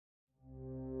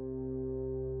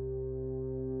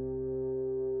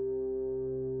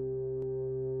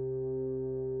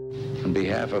On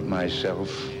behalf of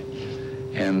myself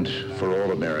and for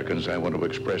all Americans, I want to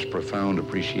express profound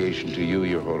appreciation to you,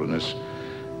 Your Holiness,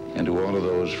 and to all of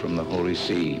those from the Holy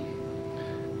See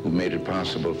who made it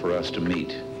possible for us to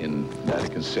meet in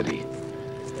Vatican City.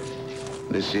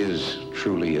 This is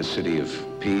truly a city of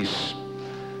peace,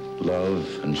 love,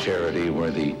 and charity, where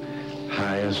the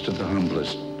highest of the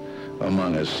humblest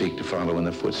among us seek to follow in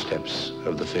the footsteps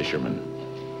of the fishermen.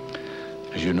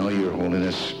 As you know, Your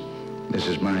Holiness, this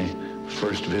is my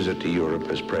first visit to Europe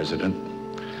as president,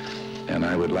 and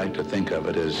I would like to think of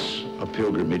it as a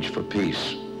pilgrimage for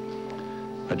peace,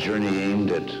 a journey aimed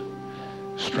at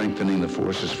strengthening the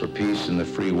forces for peace in the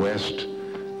free West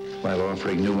while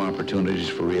offering new opportunities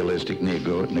for realistic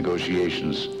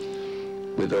negotiations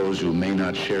with those who may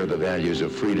not share the values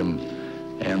of freedom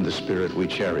and the spirit we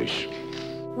cherish.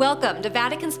 Welcome to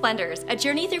Vatican Splendors, a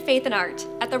journey through faith and art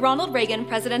at the Ronald Reagan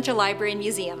Presidential Library and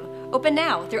Museum, open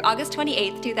now through August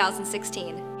 28,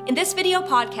 2016. In this video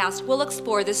podcast, we'll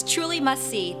explore this truly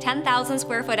must-see 10,000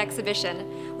 square foot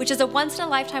exhibition, which is a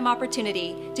once-in-a-lifetime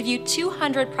opportunity to view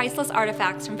 200 priceless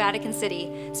artifacts from Vatican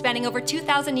City, spanning over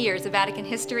 2,000 years of Vatican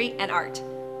history and art.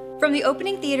 From the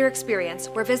opening theater experience,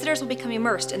 where visitors will become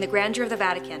immersed in the grandeur of the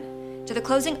Vatican, to the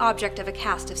closing object of a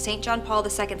cast of St. John Paul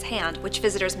II's hand, which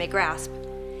visitors may grasp,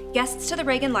 guests to the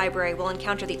Reagan Library will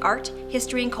encounter the art,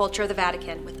 history, and culture of the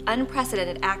Vatican with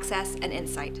unprecedented access and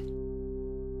insight.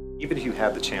 Even if you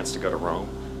had the chance to go to Rome,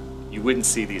 you wouldn't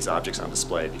see these objects on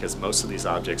display because most of these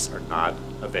objects are not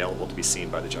available to be seen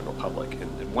by the general public.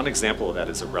 And one example of that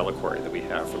is a reliquary that we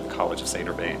have from the College of St.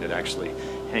 Urbain. It actually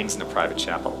hangs in a private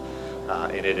chapel,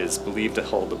 and it is believed to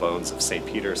hold the bones of St.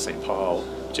 Peter, St. Paul,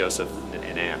 Joseph,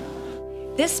 and Anne.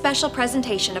 This special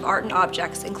presentation of art and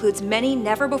objects includes many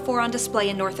never before on display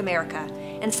in North America,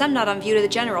 and some not on view to the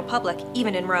general public,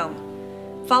 even in Rome.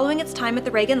 Following its time at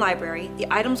the Reagan Library, the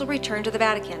items will return to the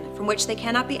Vatican, from which they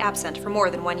cannot be absent for more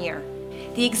than 1 year.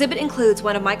 The exhibit includes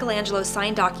one of Michelangelo's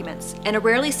signed documents and a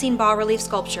rarely seen bas-relief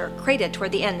sculpture created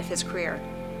toward the end of his career.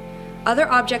 Other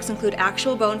objects include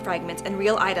actual bone fragments and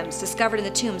real items discovered in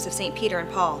the tombs of St. Peter and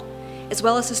Paul, as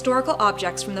well as historical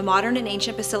objects from the modern and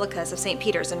ancient basilicas of St.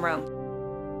 Peter's in Rome.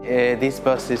 This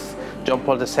bust is John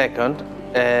Paul II.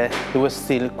 He was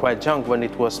still quite young when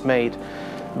it was made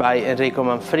by Enrico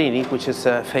Manfrini, which is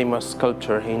a famous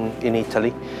sculptor in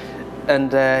Italy.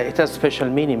 And it has special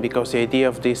meaning because the idea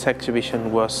of this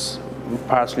exhibition was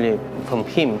partly from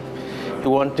him. He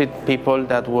wanted people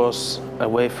that was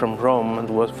away from Rome and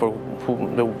was for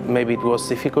whom maybe it was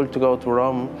difficult to go to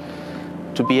Rome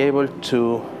to be able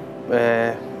to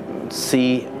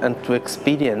see and to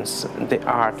experience the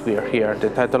art we are here. The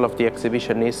title of the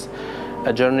exhibition is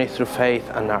A Journey Through Faith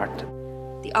and Art.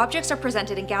 The objects are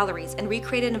presented in galleries and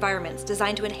recreated environments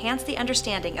designed to enhance the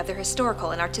understanding of their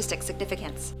historical and artistic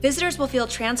significance. Visitors will feel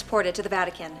transported to the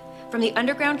Vatican, from the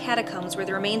underground catacombs where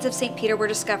the remains of St. Peter were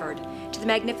discovered, to the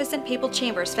magnificent papal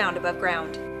chambers found above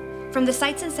ground. From the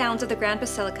sights and sounds of the Grand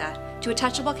Basilica to a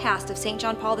touchable cast of St.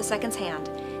 John Paul II's hand,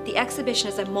 the exhibition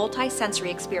is a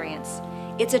multi-sensory experience.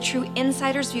 It's a true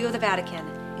insider's view of the Vatican,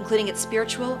 including its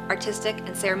spiritual, artistic,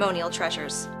 and ceremonial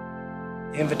treasures.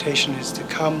 The invitation is to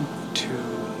come to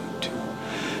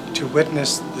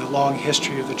witness the long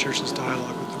history of the Church's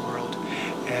dialogue with the world,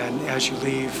 and as you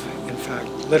leave, in fact,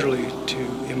 literally to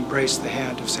embrace the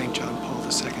hand of St. John Paul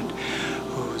II,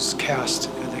 whose cast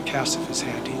of his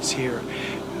hand, he's here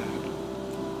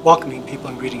welcoming people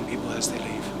and greeting people as they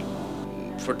leave.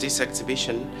 For this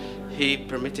exhibition, he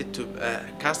permitted a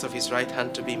cast of his right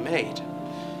hand to be made,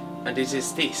 and it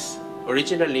is this.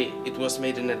 Originally, it was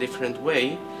made in a different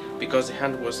way because the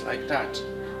hand was like that.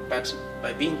 But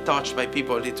by being touched by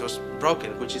people, it was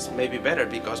broken, which is maybe better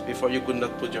because before you could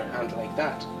not put your hand like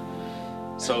that.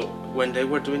 So when they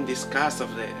were doing this cast of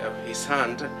his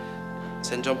hand,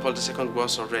 St. John Paul II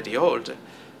was already old,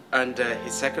 and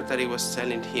his secretary was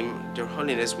telling him, Your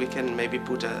Holiness, we can maybe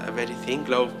put a very thin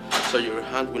glove so your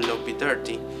hand will not be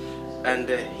dirty. And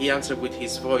he answered with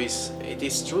his voice, it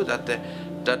is true that the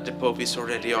Pope is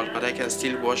already old, but I can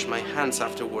still wash my hands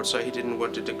afterwards, so he didn't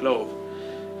want the glove.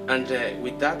 And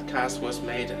with that cast was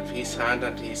made of his hand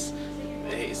and his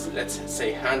let's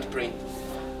say, handprint.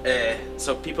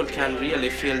 So people can really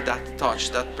feel that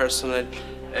touch, that personal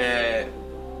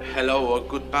hello or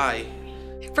goodbye.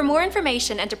 For more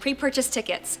information and to pre-purchase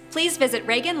tickets, please visit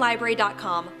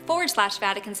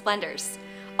reaganlibrary.com/Vatican Splendors.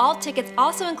 All tickets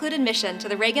also include admission to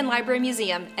the Reagan Library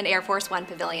Museum and Air Force One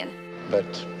Pavilion.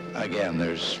 But again,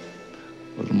 there's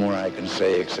little more I can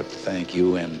say except to thank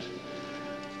you and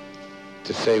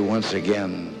to say once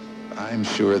again, I'm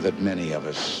sure that many of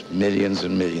us, millions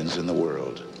and millions in the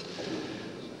world,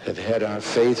 have had our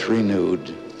faith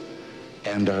renewed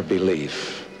and our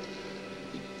belief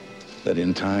that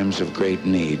in times of great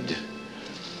need,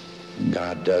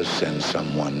 God does send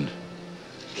someone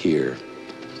here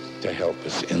to help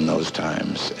us in those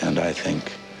times. And I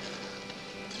think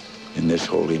in this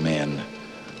holy man,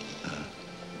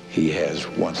 he has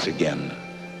once again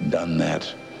done that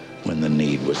when the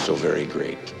need was so very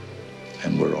great.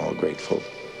 And we're all grateful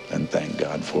and thank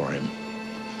God for him.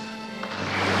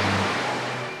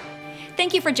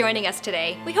 Thank you for joining us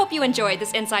today. We hope you enjoyed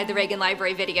this Inside the Reagan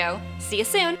Library video. See you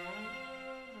soon.